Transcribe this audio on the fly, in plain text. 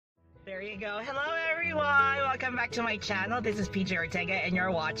There you go. Hello everyone! Welcome back to my channel. This is PJ Ortega and you're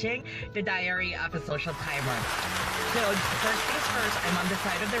watching The Diary of a Social Timer. So first things first, I'm on the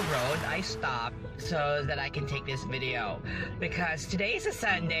side of the road. I stopped so that I can take this video because today is a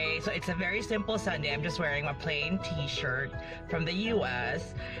Sunday, so it's a very simple Sunday. I'm just wearing a plain t-shirt from the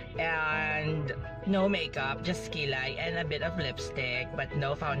US and no makeup, just kilay and a bit of lipstick, but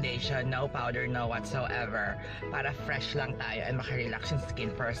no foundation, no powder, no whatsoever. Para fresh lang tayo and makarelax yung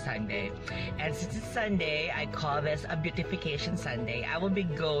skin for a Sunday. And since it's Sunday, I call this a beautification Sunday. I will be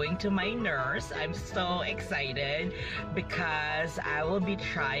going to my nurse. I'm so excited because I will be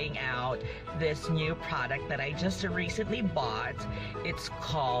trying out this new product that I just recently bought. It's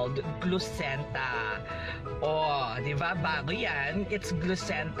called Glucenta. Oh, di ba? Bago yan. It's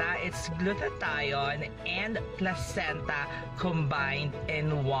Glucenta. It's Glutathione and Placenta combined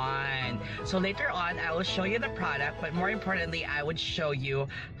in one. So later on, I will show you the product, but more importantly, I would show you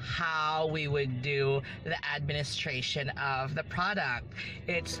how we would do the administration of the product.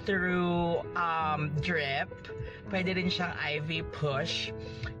 It's through drip. Pwede rin siyang IV push.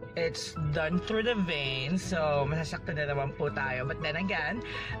 It's done through the veins, so masasaktan na naman po tayo. But then again,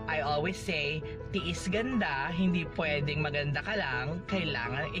 I always say, tiis ganda, hindi pwedeng maganda ka lang,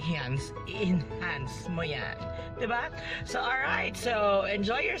 kailangan i-enhance mo yan. Diba? So alright, so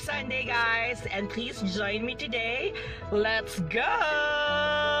enjoy your Sunday guys, and please join me today. Let's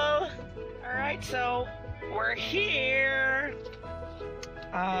go! Alright, so we're here.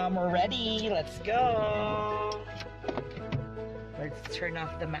 We're ready. Let's go. Let's turn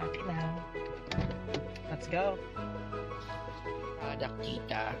off the Mac now. Let's go. Product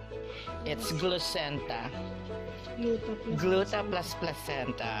kita. It's Glucenta. Gluta plus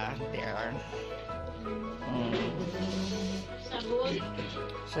placenta. There.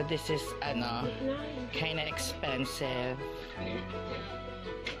 So this is kind of expensive.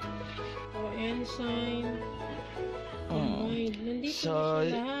 Enzyme. So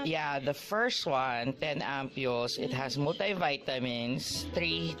yeah, the first one, 10 ampules, it has multivitamins,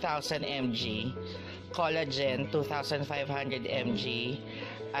 3000 mg, collagen, 2500 mg,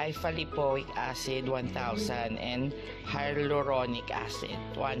 alpha-lipoic acid, 1000, and hyaluronic acid,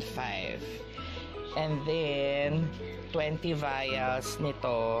 15. And then 20 vials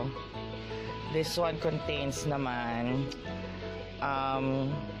nito. This one contains naman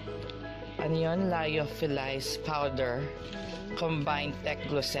ano yun? Lyophilized powder, combined tech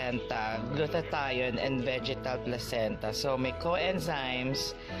Glucenta, glutathione, and vegetal placenta. So may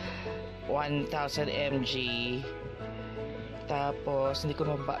coenzymes, 1000 mg. Tapos hindi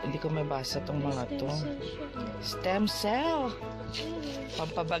ko mabasa tong mga to. Stem cell.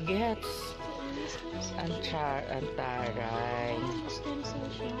 Pampabagets. Antaray. Stem cell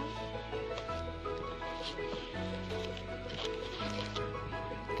siya.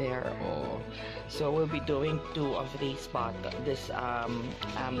 There, oh. So we'll be doing 2 of these bottles. This tapos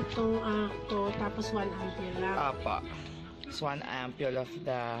 1 ampule lang. Apa. It's 1 ampule of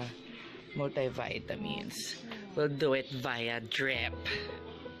the multivitamins. We'll do it via drip.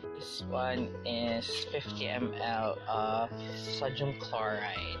 This one is 50 ml of sodium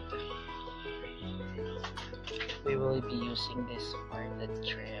chloride. We will be using this for the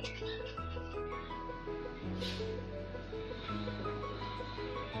drip.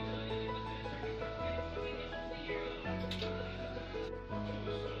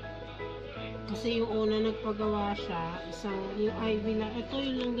 Kasi yung una nagpagawa siya, yung IV lang. Ito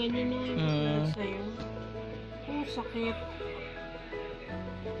yung lang ganyan na yung sa'yo. Oh, sakit.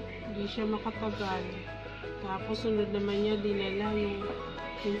 Hindi siya makatagal. Tapos sunod naman niya, dinala yung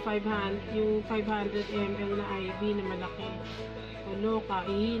 500 ml na IV na malaki. Ulo ka,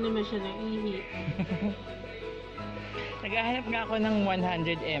 ihi naman siya ng ihi. Naghahanap nga ako ng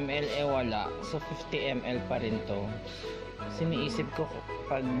 100 ml, wala. So 50 ml pa rin to. Siniisip ko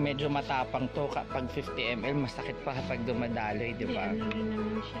pag medyo matapang to, kapag 50 ml, masakit pa kapag dumadaloy, di ba? Ano rin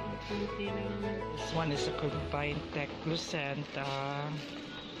naman siya. This one is a combined tech Glucenta.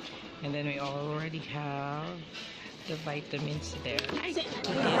 And then we already have the vitamins there.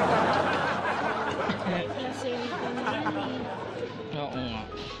 Oo nga.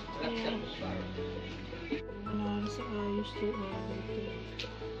 Wala sa ayos to ito.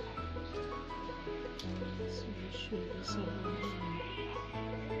 Sugar sa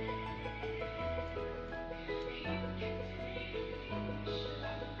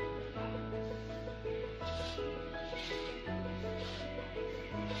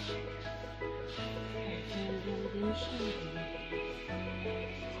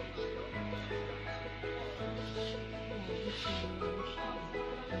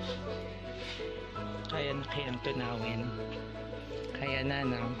Kaya na kayang tunawin. Kaya na,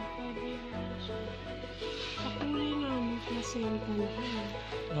 no? Sa kulay nga mo, placenta na yan.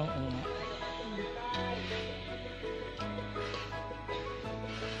 Oo nga.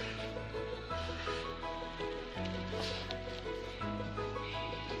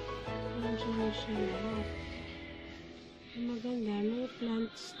 Maganda, may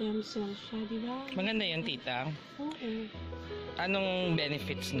plant stem cell siya, di ba? Maganda yun, tita. Oo. Anong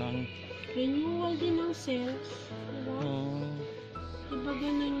benefits nun? Renewal din ng cells, di ba? Diba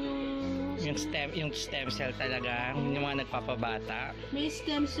ganun Yung stem cell talaga, yung mga nagpapabata. May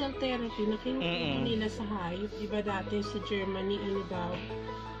stem cell therapy na kinukuha nila sa hayop. Diba dati sa Germany, ano daw,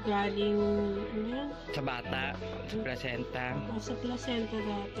 galing, ano yan? Sa bata, sa placenta. Sa placenta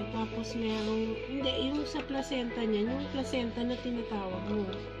dati. Tapos merong, hindi, yung sa placenta niya, yung placenta na tinatawag mo.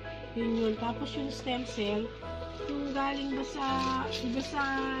 Yun. Tapos yung stem cell, yung galing ba sa, diba sa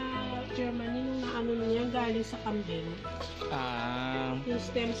Germany, nung naano niya, galing sa kambing. Yung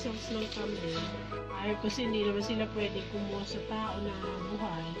stem cells ng kambing. Ay, kasi hindi naman sila pwede kumuha sa tao na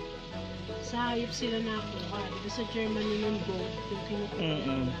buhay. Sa hayop sila nakuha. Diba sa Germany ng goat, yung kinukuha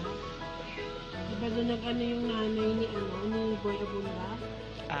nila. Diba doon nag-ano yung nanay ni Boy Abunda?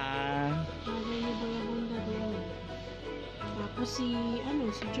 Nanay ni Boy Abunda doon. Tapos si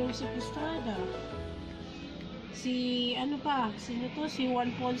Joseph Estrada. Sino to? Si Juan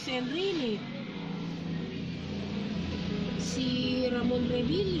Ponce Enrile. Si Ramon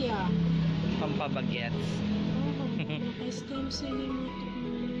Revilla. Pampabagets. Naka-stem cell yung mga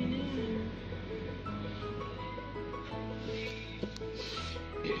tukmano na yan.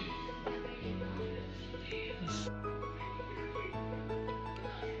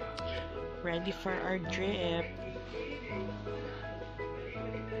 Ready for our drip.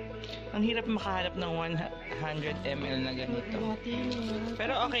 Ang hirap makahanap ng 100 ml na ganito.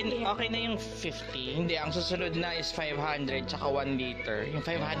 Pero okay na yung 50. Hindi, ang susunod na is 500 tsaka 1 liter. Yung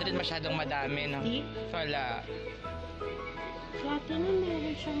 500 masyadong madami, no? Wala. Dati na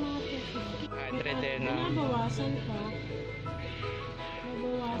meron siya mga 100 din, no? Nabawasan pa.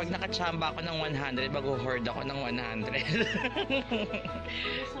 Pag nakachamba ako ng 100, mag-hoard ako ng 100.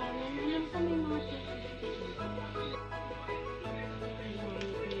 Sana naman kami mga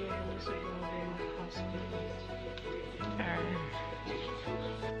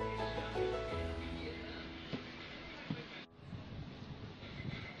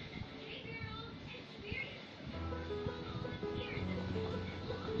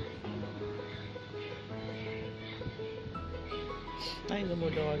Ay,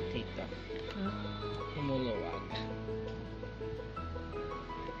 lumuluwag, tita. Lumuluwag.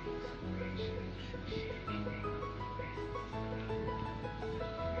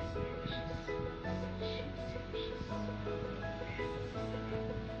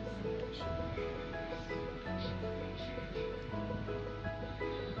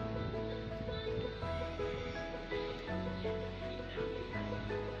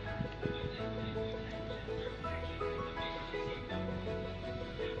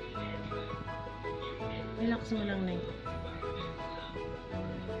 relax mo lang na yun.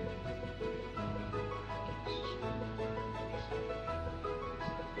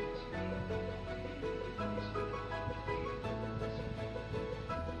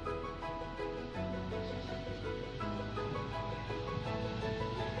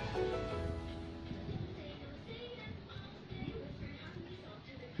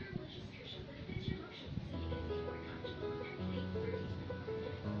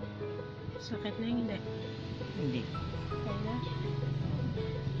 Sakit na yung hindi? Hindi. Okay na?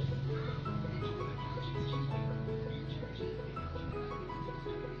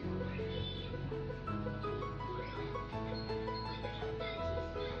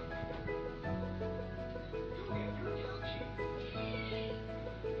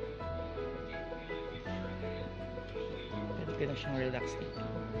 Pwede ka na siyang relax dito.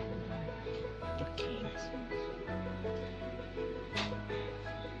 Okay.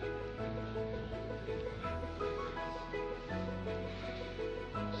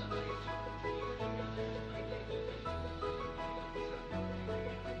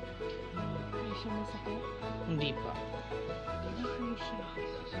 Siya masakit? Hindi pa. Hindi ko siya.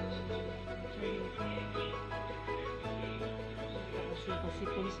 Kasi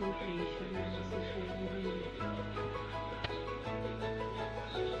concentration na kasi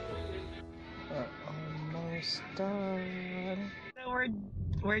We're almost done. So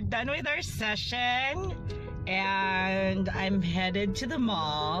we're done with our session and I'm headed to the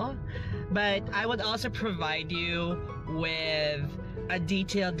mall, but I would also provide you with a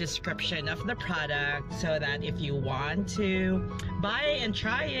detailed description of the product so that if you want to buy and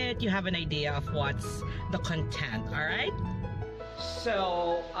try it, you have an idea of what's the content. All right,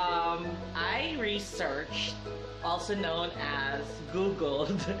 So, I researched, also known as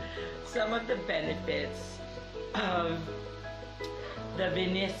Googled, some of the benefits of the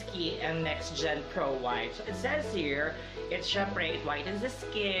Viniscy and Next Gen Pro White. So it says here, it whitens the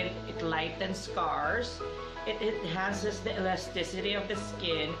skin, it lightens scars, it enhances the elasticity of the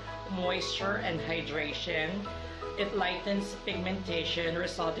skin, moisture and hydration, it lightens pigmentation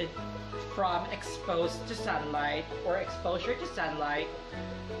resulted from exposed to sunlight or exposure to sunlight.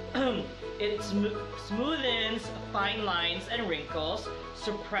 It smoothens fine lines and wrinkles,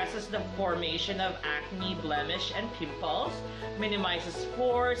 suppresses the formation of acne, blemish, and pimples, minimizes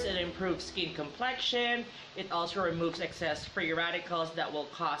pores, and improves skin complexion. It also removes excess free radicals that will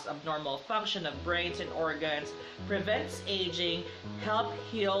cause abnormal function of brains and organs, prevents aging, help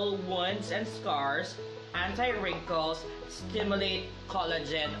heal wounds and scars, anti-wrinkles, stimulate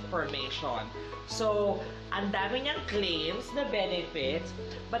collagen formation. So, ang dami niyang claims na benefits,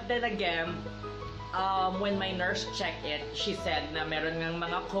 but then again, when my nurse checked it, she said na meron ng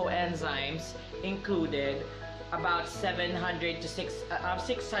mga coenzymes included, about 700 to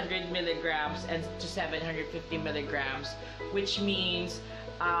 600 milligrams and to 750 milligrams, which means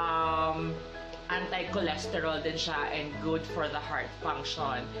anti-cholesterol din siya and good for the heart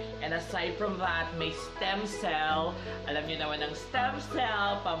function. And aside from that, may stem cell. Alam niyo naman ang stem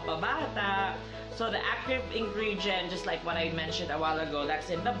cell, pampabata. So the active ingredient, just like what I mentioned a while ago, that's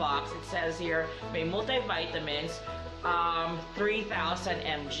in the box. It says here, may multivitamins, 3,000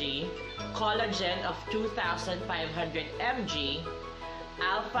 mg, collagen of 2,500 mg,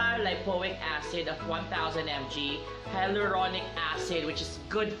 alpha lipoic acid of 1,000 mg, hyaluronic acid, which is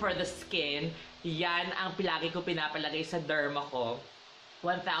good for the skin. Yan ang pilagi ko pinapalagay sa derma ko.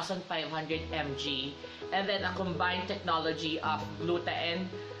 1,500 mg. And then a combined technology of Glutathione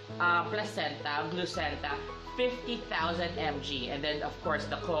and Placenta, Glucenta, 50,000 mg. And then of course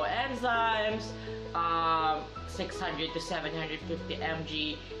the coenzymes, 600 to 750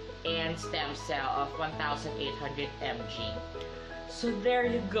 mg, and stem cell of 1,800 mg. So there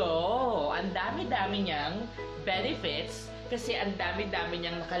you go. Ang dami-dami niyang benefits kasi ang dami-dami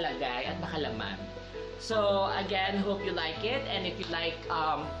niyang nakalagay at nakalaman. So again, hope you like it, and if you like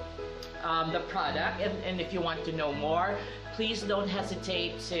the product and if you want to know more, please don't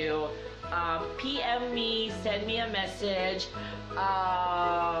hesitate to PM me, send me a message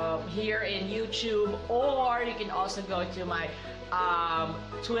here in YouTube, or you can also go to my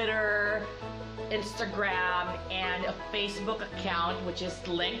Twitter, Instagram, and a Facebook account, which is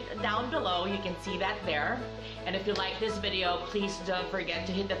linked down below. You can see that there. And if you like this video, please don't forget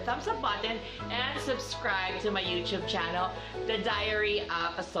to hit the thumbs up button and subscribe to my YouTube channel, The Diary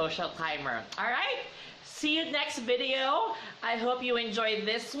of a Social Climber. Alright? See you next video. I hope you enjoyed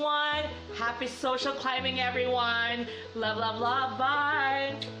this one. Happy social climbing, everyone. Love, love, love.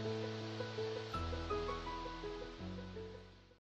 Bye.